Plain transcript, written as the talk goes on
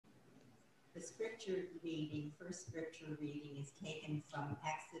The scripture reading, first scripture reading, is taken from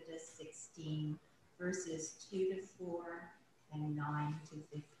Exodus 16, verses 2 to 4 and 9 to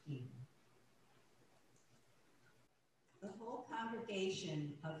 15. The whole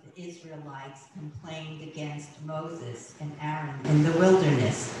congregation of the Israelites complained against Moses and Aaron in the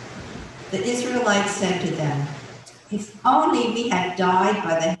wilderness. The Israelites said to them, "If only we had died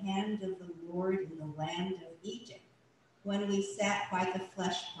by the hand of the Lord in the land of Egypt, when we sat by the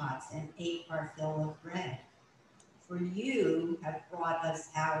flesh pots and ate our fill of bread. For you have brought us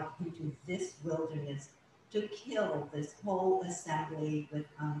out into this wilderness to kill this whole assembly with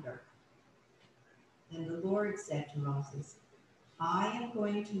hunger." Then the Lord said to Moses, "I am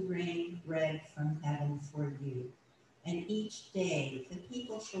going to rain bread from heaven for you, and each day the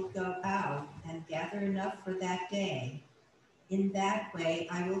people shall go out and gather enough for that day. In that way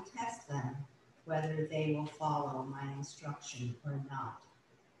I will test them, whether they will follow my instruction or not."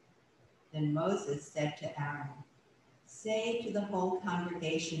 Then Moses said to Aaron, "Say to the whole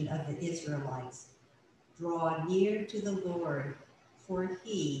congregation of the Israelites, 'Draw near to the Lord, for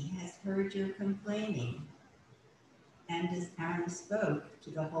he has heard your complaining.'" And as Aaron spoke to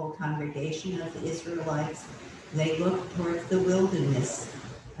the whole congregation of the Israelites, they looked towards the wilderness,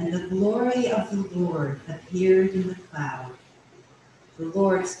 and the glory of the Lord appeared in the cloud. The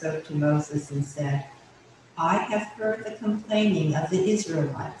Lord spoke to Moses and said, "I have heard the complaining of the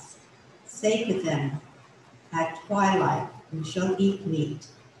Israelites. Say to them, 'At twilight you shall eat meat,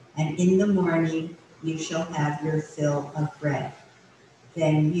 and in the morning you shall have your fill of bread.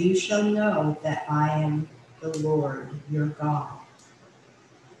 Then you shall know that I am the Lord your God.'"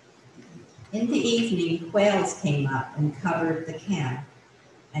 In the evening, quails came up and covered the camp,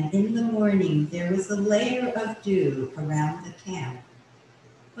 and in the morning there was a layer of dew around the camp.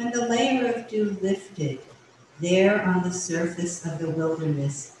 When the layer of dew lifted, there on the surface of the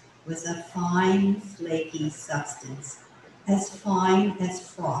wilderness was a fine, flaky substance, as fine as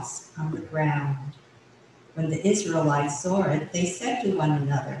frost on the ground. When the Israelites saw it, they said to one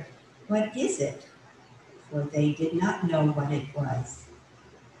another, "What is it?" For they did not know what it was.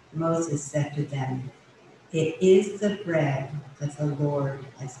 Moses said to them, "It is the bread that the Lord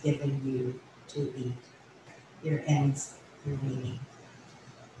has given you to eat." Here ends the reading.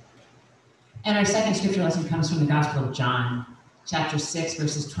 And our second scripture lesson comes from the Gospel of John, chapter 6,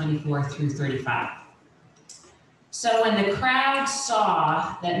 verses 24 through 35. So when the crowd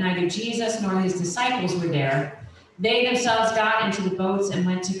saw that neither Jesus nor his disciples were there, they themselves got into the boats and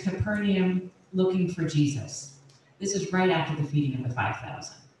went to Capernaum looking for Jesus. This is right after the feeding of the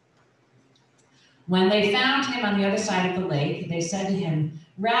 5,000. When they found him on the other side of the lake, they said to him,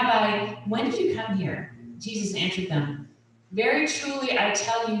 "Rabbi, when did you come here?" Jesus answered them, "Very truly I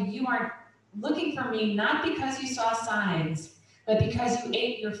tell you, you are looking for me not because you saw signs, but because you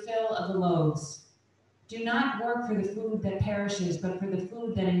ate your fill of the loaves. Do not work for the food that perishes, but for the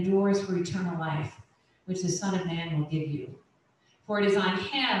food that endures for eternal life, which the Son of Man will give you. For it is on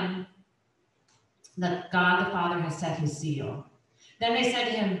him that God the Father has set his seal." Then they said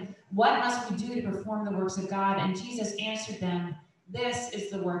to him, "What must we do to perform the works of God?" And Jesus answered them, "This is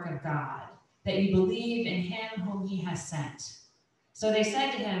the work of God, that you believe in him whom he has sent." So they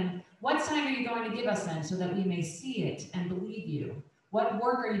said to him, "What sign are you going to give us then, so that we may see it and believe you? What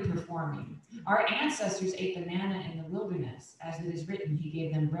work are you performing? Our ancestors ate the manna in the wilderness. As it is written, he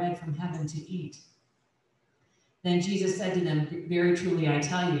gave them bread from heaven to eat." Then Jesus said to them, "Very truly I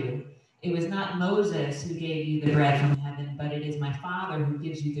tell you, it was not Moses who gave you the bread from heaven, but it is my Father who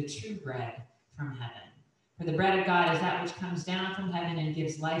gives you the true bread from heaven. For the bread of God is that which comes down from heaven and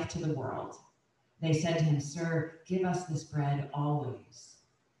gives life to the world." They said to him, "Sir, give us this bread always."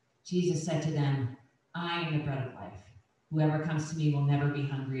 Jesus said to them, "I am the bread of life. Whoever comes to me will never be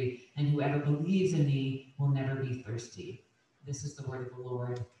hungry, and whoever believes in me will never be thirsty." This is the word of the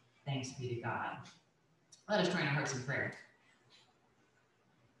Lord. Thanks be to God. Let us join our hearts in prayer.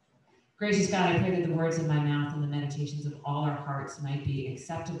 Gracious God, I pray that the words of my mouth and the meditations of all our hearts might be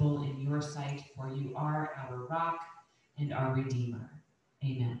acceptable in your sight, for you are our rock and our Redeemer.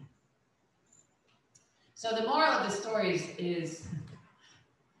 Amen. So the moral of the stories is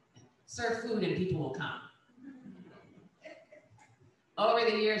serve food and people will come. Over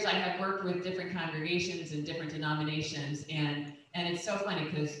the years, I have worked with different congregations and different denominations, and it's so funny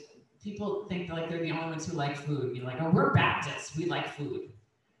because people think like they're the only ones who like food. You're like, "Oh, we're Baptists, we like food."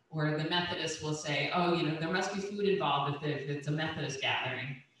 Or the Methodists will say, "Oh, there must be food involved if it's a Methodist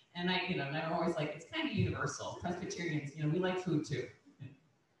gathering." And I'm always like, it's kind of universal. Presbyterians, we like food too.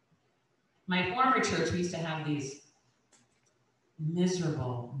 My former church, we used to have these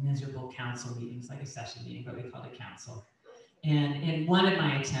miserable council meetings, like a session meeting, but we called it council. And in one of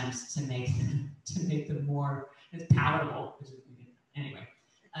my attempts to make them more palatable, which is, anyway,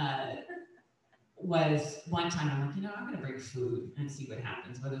 was one time I'm like, I'm going to bring food and see what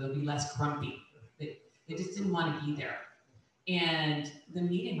happens, whether they'll be less grumpy. They just didn't want to be there. And the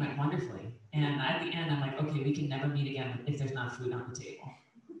meeting went wonderfully. And at the end, I'm like, okay, we can never meet again if there's not food on the table.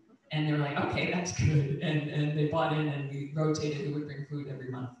 And they were like, okay, that's good. And they bought in, and we rotated who would bring food every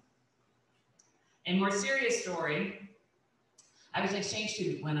month. A more serious story, I was an exchange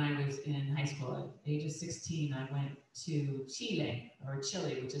student when I was in high school. At the age of 16, I went to Chile,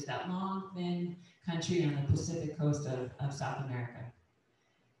 which is that long, thin country on the Pacific coast of South America.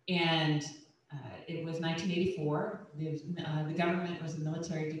 And it was 1984. The government was a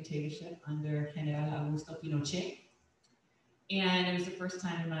military dictatorship under General Augusto Pinochet. And it was the first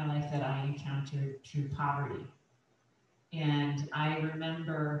time in my life that I encountered true poverty. And I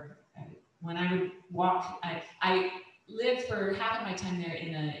remember when I would walk, I lived for half of my time there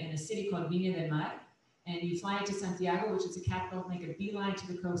in a city called Viña del Mar. And you fly into Santiago, which is the capital, make a beeline to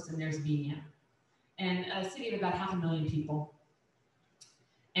the coast, and there's Viña. And a city of about 500,000 people.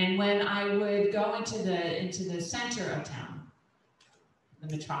 And when I would go into the center of town,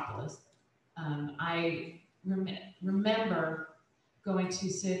 the metropolis, I remember going to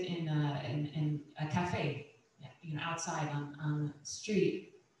sit in a cafe, outside on the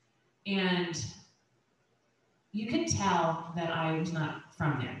street, and you could tell that I was not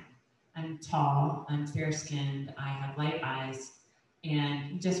from there. I'm tall, I'm fair-skinned, I have light eyes,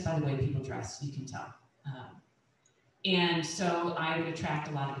 and just by the way people dress, you can tell. And so I would attract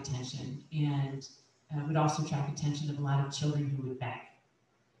a lot of attention, and would also attract attention of a lot of children who would beg.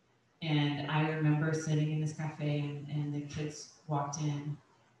 And I remember sitting in this cafe, and the kids walked in,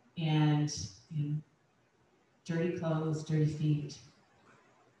 and dirty clothes, dirty feet,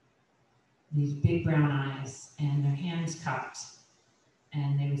 these big brown eyes, and their hands cupped,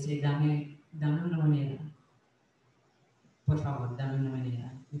 and they would say, dame una moneda. Por favor, dame una moneda,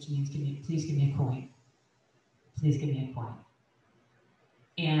 which means please give me a coin. Please give me a coin.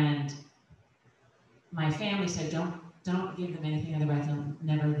 And my family said, don't give them anything, otherwise they'll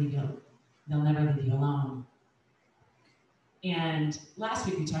never leave you alone. And last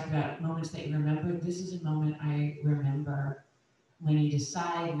week we talked about moments that you remember. This is a moment I remember when you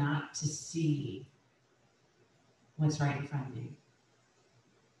decide not to see what's right in front of you,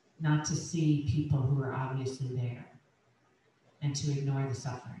 not to see people who are obviously there, and to ignore the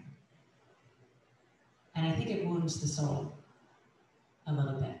suffering. And I think it wounds the soul a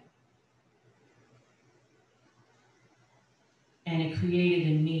little bit. And it created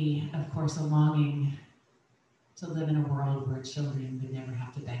in me, of course, a longing to live in a world where children would never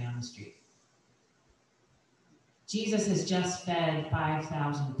have to beg on the street. Jesus has just fed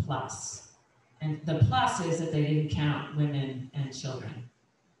 5,000 plus. And the plus is that they didn't count women and children.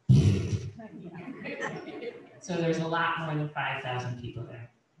 So there's a lot more than 5,000 people there.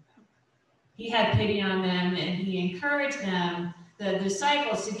 He had pity on them, and he encouraged them, the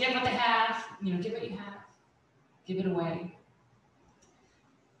disciples, to give what they have, give what you have, give it away.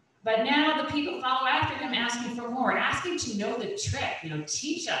 But now the people follow after him, asking for more, asking to know the trick,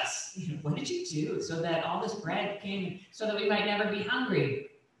 teach us, what did you do so that all this bread came so that we might never be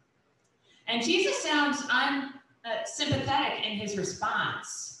hungry? And Jesus sounds unsympathetic in his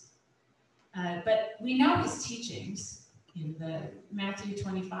response, but we know his teachings in the Matthew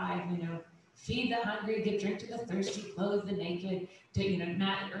 25, feed the hungry, give drink to the thirsty, clothe the naked.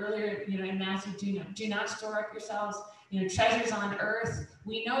 Earlier, in Matthew, do not store up yourselves, treasures on earth.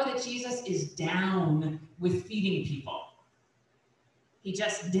 We know that Jesus is down with feeding people. He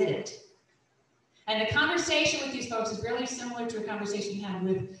just did it. And the conversation with these folks is really similar to a conversation he had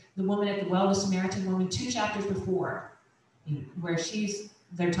with the woman at the well, the Samaritan woman, 2 chapters before, where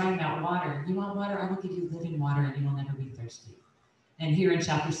they're talking about water. You want water? I will give you living water, and you will never be thirsty. And here in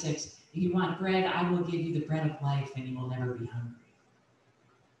chapter 6, if you want bread, I will give you the bread of life, and you will never be hungry.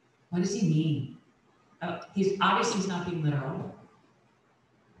 What does he mean? He's not being literal.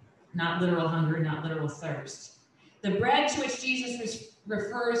 Not literal hunger, not literal thirst. The bread to which Jesus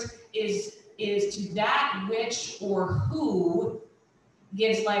refers is to that which or who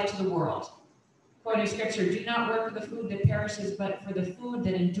gives life to the world. Quoting scripture, do not work for the food that perishes, but for the food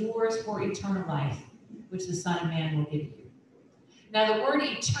that endures for eternal life, which the Son of Man will give you. Now, the word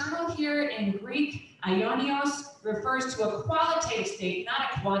eternal here in Greek, aionios, refers to a qualitative state,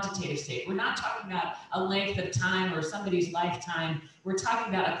 not a quantitative state. We're not talking about a length of time or somebody's lifetime. We're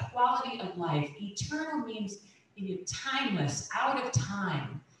talking about a quality of life. Eternal means timeless, out of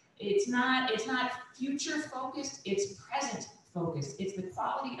time. It's not future focused, it's present focused. It's the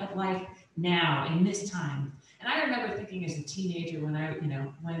quality of life now, in this time. And I remember thinking as a teenager when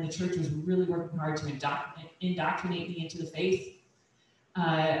when the church was really working hard to indoctrinate me into the faith,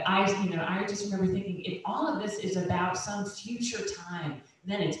 I just remember thinking, if all of this is about some future time,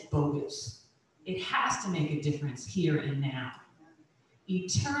 then it's bogus. It has to make a difference here and now.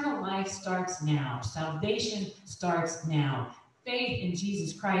 Eternal life starts now. Salvation starts now. Faith in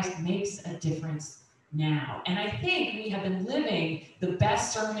Jesus Christ makes a difference now. And I think we have been living the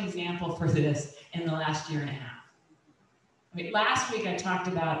best sermon example for this in the last year and a half. I mean, last week I talked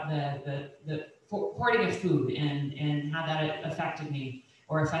about the hoarding of food and how that affected me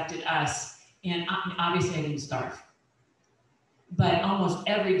or affected us. And obviously I didn't starve. But almost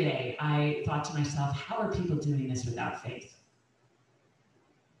every day I thought to myself, how are people doing this without faith?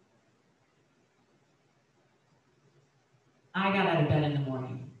 I got out of bed in the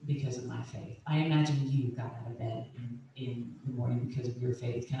morning because of my faith. I imagine you got out of bed in the morning because of your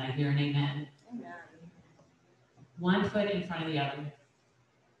faith. Can I hear an amen? Amen. One foot in front of the other.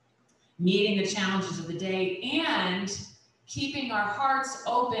 Meeting the challenges of the day and keeping our hearts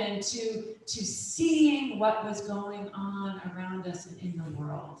open to seeing what was going on around us and in the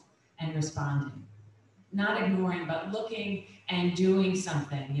world and responding. Not ignoring, but looking and doing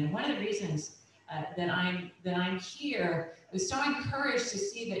something. You know, one of the reasons that I'm here was so encouraged to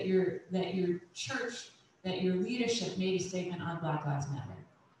see that your church, that your leadership made a statement on Black Lives Matter.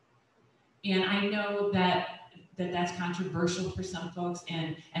 And I know that's controversial for some folks,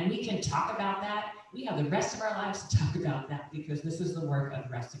 and we can talk about that. We have the rest of our lives to talk about that because this is the work of the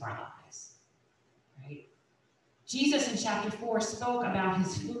rest of our lives, right? Jesus in chapter 4 spoke about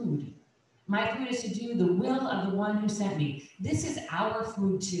his food. My food is to do the will of the one who sent me. This is our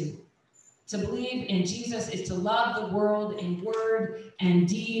food too. To believe in Jesus is to love the world in word and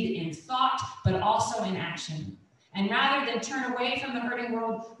deed, in thought, but also in action. And rather than turn away from the hurting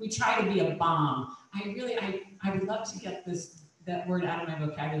world, we try to be a balm. I would love to get that word out of my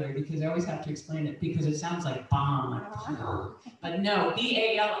vocabulary because I always have to explain it because it sounds like bomb, like, but no,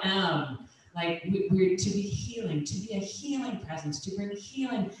 B-A-L-M. Like we're to be healing, to be a healing presence, to bring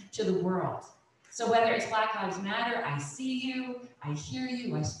healing to the world. So whether it's Black Lives Matter, I see you, I hear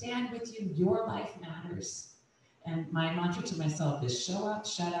you, I stand with you, your life matters. And my mantra to myself is show up,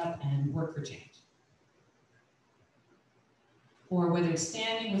 shut up, and work for change. Or whether it's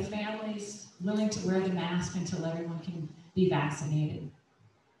standing with families, willing to wear the mask until everyone can be vaccinated.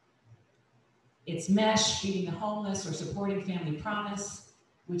 It's MESH, feeding the homeless, or supporting Family Promise,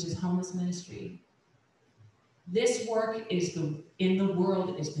 which is homeless ministry. This work in the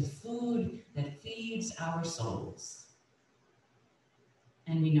world is the food that feeds our souls.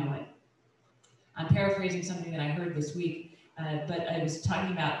 And we know it. I'm paraphrasing something that I heard this week, but I was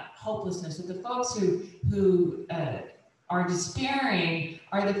talking about hopelessness. So the folks who are despairing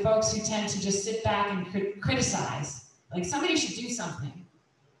are the folks who tend to just sit back and criticize. Like somebody should do something.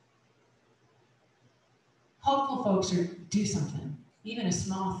 Hopeful folks do something, even a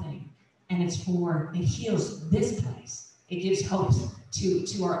small thing. And it heals this place. It gives hope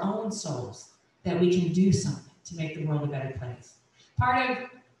to our own souls that we can do something to make the world a better place. Part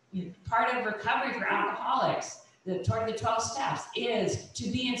of recovery for alcoholics, toward the 12 steps, is to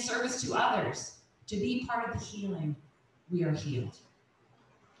be in service to others, to be part of the healing. We are healed.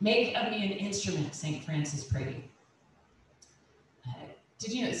 Make of me an instrument, St. Francis prayed.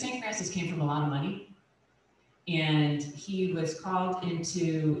 Did you know St. Francis came from a lot of money? And he was called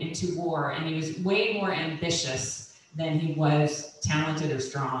into war, and he was way more ambitious than he was talented or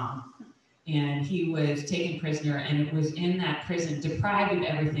strong. And he was taken prisoner, and it was in that prison, deprived of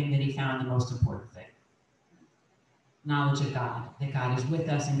everything, that he found the most important thing. Knowledge of God, that God is with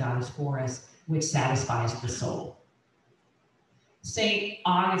us and God is for us, which satisfies the soul. St.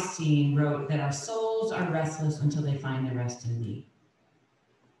 Augustine wrote that our souls are restless until they find their rest in me.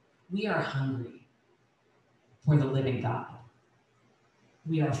 We are hungry for the living God.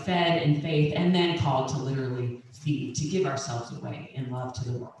 We are fed in faith and then called to literally feed, to give ourselves away in love to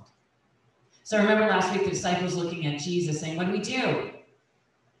the world. So remember last week the disciples looking at Jesus saying, what do we do?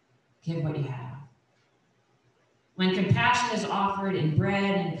 Give what you have. When compassion is offered in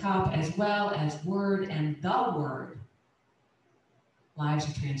bread and cup as well as word and the word, lives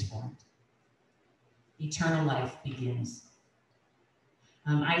are transformed. Eternal life begins.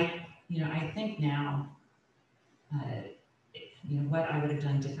 I think now, what I would have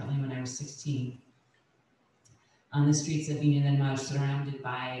done differently when I was 16. On the streets of Viña del Mar, surrounded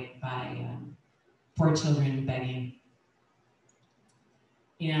by poor children begging.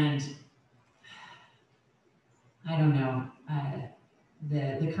 And I don't know,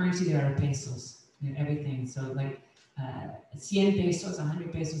 the currency there are pesos, everything. So like 100 pesos,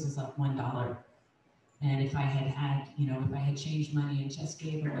 100 pesos is like $1. And if I had changed money and just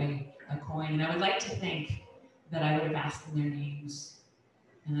gave away a coin, and I would like to think that I would have asked them their names,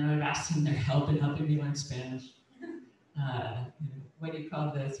 and then I would have asked them their help in helping me learn Spanish. What do you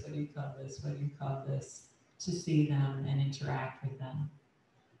call this? What do you call this? What do you call this? To see them and interact with them.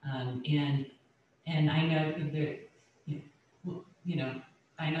 And I know that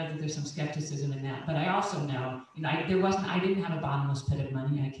I know that there's some skepticism in that, but I also know, I didn't have a bottomless pit of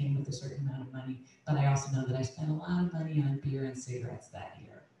money. I came with a certain amount of money, but I also know that I spent a lot of money on beer and cigarettes that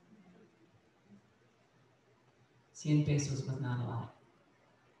year. 100 pesos was not a lot.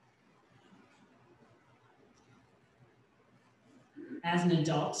 As an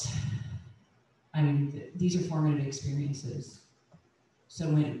adult, these are formative experiences. So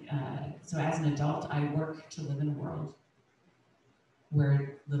as an adult, I work to live in a world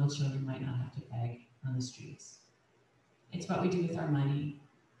where little children might not have to beg on the streets. It's what we do with our money.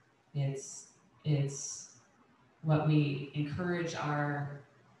 It's what we encourage our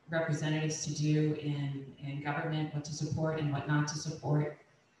representatives to do in government, what to support and what not to support.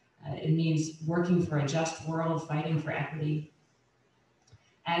 It means working for a just world, fighting for equity.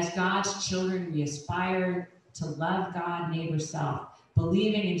 As God's children, we aspire to love God, neighbor, self.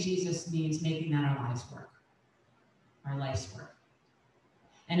 Believing in Jesus means making that our life's work.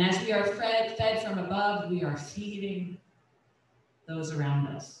 And as we are fed from above, we are feeding those around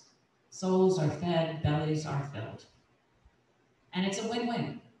us. Souls are fed, bellies are filled. And it's a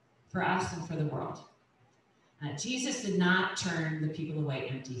win-win for us and for the world. Jesus did not turn the people away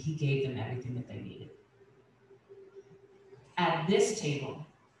empty. He gave them everything that they needed. At this table,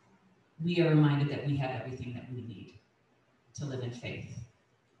 we are reminded that we have everything that we need to live in faith.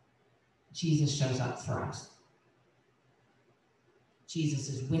 Jesus shows up for us. Jesus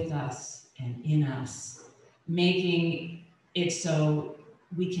is with us and in us, making it so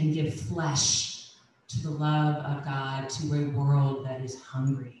we can give flesh to the love of God, to a world that is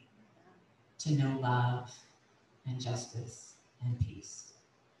hungry to know love and justice and peace.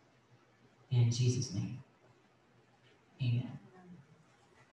 In Jesus' name, amen.